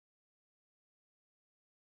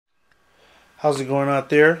How's it going out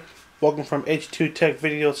there? Welcome from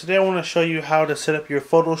H2TechVideos. Today I want to show you how to set up your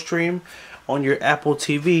Photostream on your Apple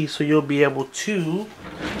TV so you'll be able to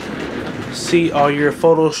see all your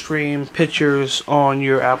Photostream pictures on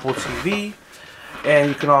your Apple TV. And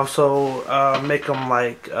you can also make them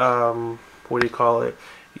like, what do you call it,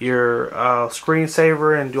 your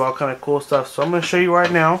screensaver and do all kind of cool stuff. So I'm going to show you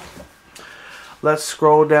right now. Let's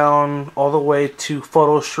scroll down all the way to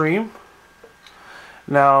Photostream.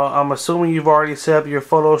 Now, I'm assuming you've already set up your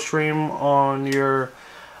Photostream on your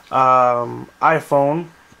iPhone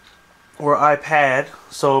or iPad,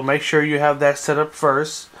 so make sure you have that set up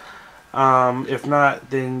first. If not,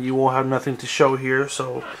 then you won't have nothing to show here.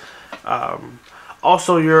 So,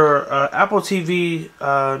 also your Apple TV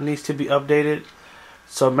needs to be updated,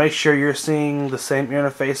 so make sure you're seeing the same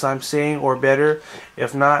interface I'm seeing or better.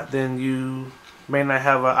 If not, then you may not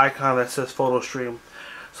have an icon that says Photostream.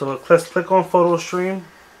 So let's click on Photostream,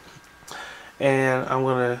 and I'm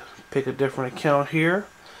going to pick a different account here,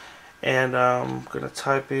 and I'm going to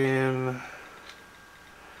type in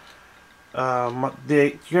you're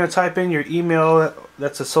going to type in your email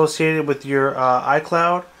that's associated with your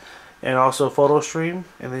iCloud and also Photostream,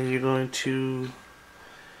 and then you're going to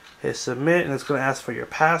hit submit, and it's going to ask for your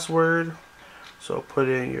password. So put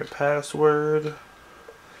in your password,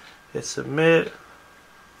 hit submit.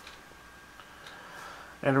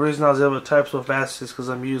 And the reason I was able to type so fast is because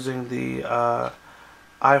I'm using the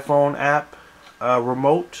iPhone app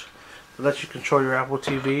remote that lets you control your Apple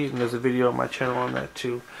TV, and there's a video on my channel on that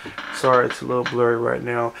too. Sorry, it's a little blurry right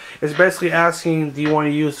now. It's basically asking, do you want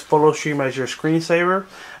to use Photostream as your screensaver?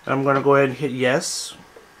 And I'm going to go ahead and hit yes.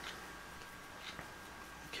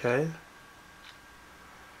 Okay.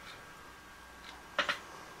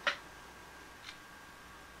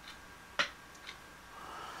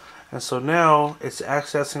 And so now it's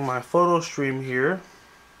accessing my Photostream here.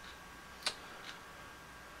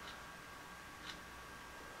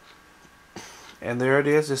 And there it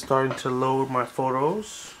is. It's starting to load my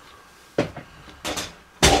photos. Now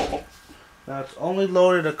it's only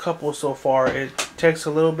loaded a couple so far. It takes a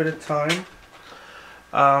little bit of time.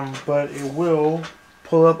 But it will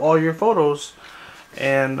pull up all your photos.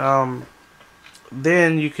 And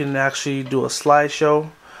then you can actually do a slideshow.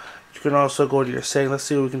 You can also go to your settings. Let's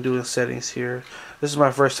see what we can do in settings here. This is my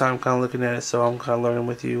first time kind of looking at it, so I'm kind of learning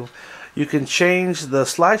with you. You can change the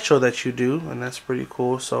slideshow that you do, and that's pretty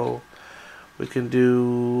cool. So we can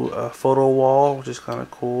do a photo wall, which is kind of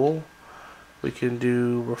cool. We can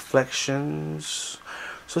do reflections.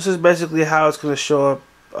 So this is basically how it's going to show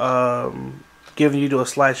up, giving you to a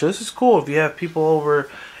slideshow. This is cool. If you have people over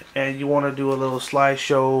and you want to do a little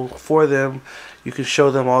slideshow for them, you can show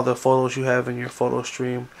them all the photos you have in your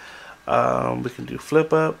Photostream. We can do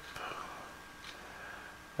flip up.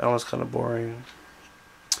 That one's kind of boring.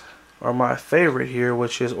 Or my favorite here,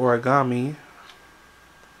 which is origami.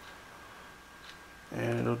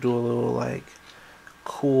 And it'll do a little like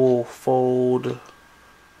cool fold.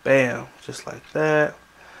 Bam. Just like that.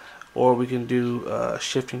 Or we can do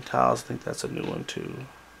shifting tiles. I think that's a new one too.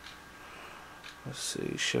 Let's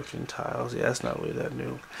see, shifting tiles. Yeah, that's not really that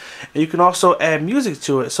new. And you can also add music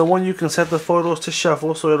to it. So when you can set the photos to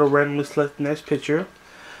shuffle, so it'll randomly select the next picture.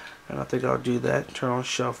 And I think I'll do that. Turn on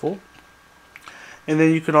shuffle. And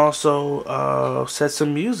then you can also set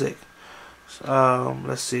some music.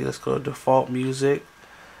 Let's see, let's go to default music.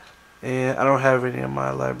 And I don't have any in my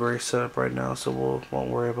library set up right now, so we won't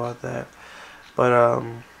worry about that. But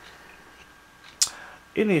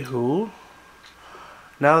anywho,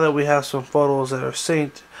 now that we have some photos that are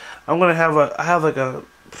synced, I'm gonna have I don't know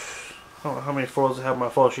how many photos I have in my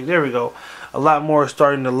photo sheet. There we go. A lot more is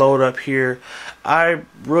starting to load up here. I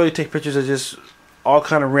really take pictures of just all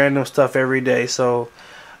kind of random stuff every day, so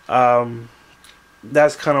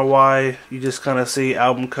that's kind of why you just kind of see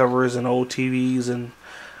album covers and old TVs and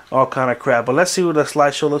all kind of crap. But let's see what the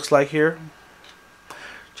slideshow looks like here,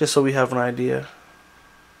 just so we have an idea.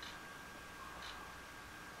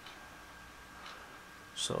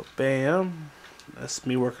 So bam, that's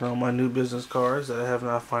me working on my new business cards that I have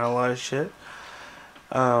not finalized yet.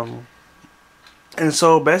 And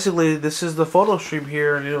so basically this is the Photostream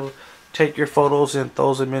here, and it'll take your photos and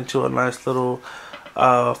throws them into a nice little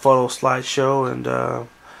photo slideshow. And I'm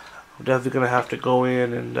definitely going to have to go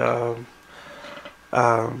in and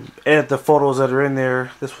edit the photos that are in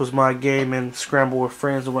there. This was my game in Scramble with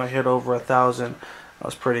Friends, and when I hit over 1,000, I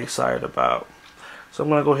was pretty excited about. So I'm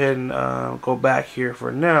going to go ahead and go back here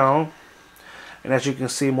for now. And as you can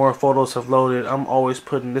see, more photos have loaded. I'm always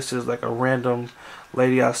putting, this is like a random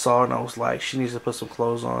lady I saw, and I was like, she needs to put some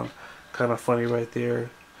clothes on. Kind of funny right there.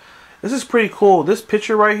 This is pretty cool. This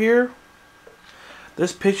picture right here,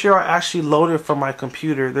 This picture I actually loaded from my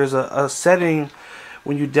computer. There's a setting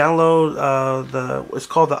when you download it's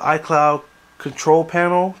called the iCloud control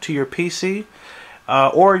panel to your PC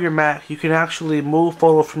or your Mac. You can actually move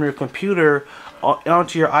photos from your computer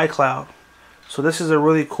onto your iCloud. So this is a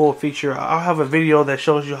really cool feature. I'll have a video that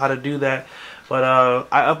shows you how to do that. But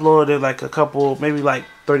I uploaded it like maybe like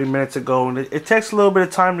 30 minutes ago, and it takes a little bit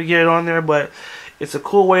of time to get it on there, but it's a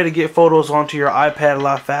cool way to get photos onto your iPad a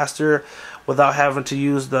lot faster without having to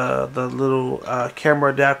use the little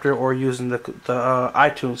camera adapter or using the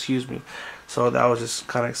iTunes, excuse me. So I was just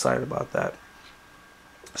kind of excited about that.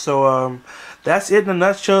 So that's it in a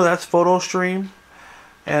nutshell. That's Photostream,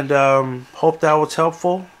 and hope that was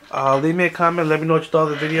helpful. Leave me a comment, let me know what you thought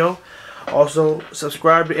of the video. Also,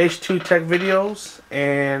 subscribe to H2TechVideos,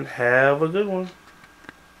 and have a good one.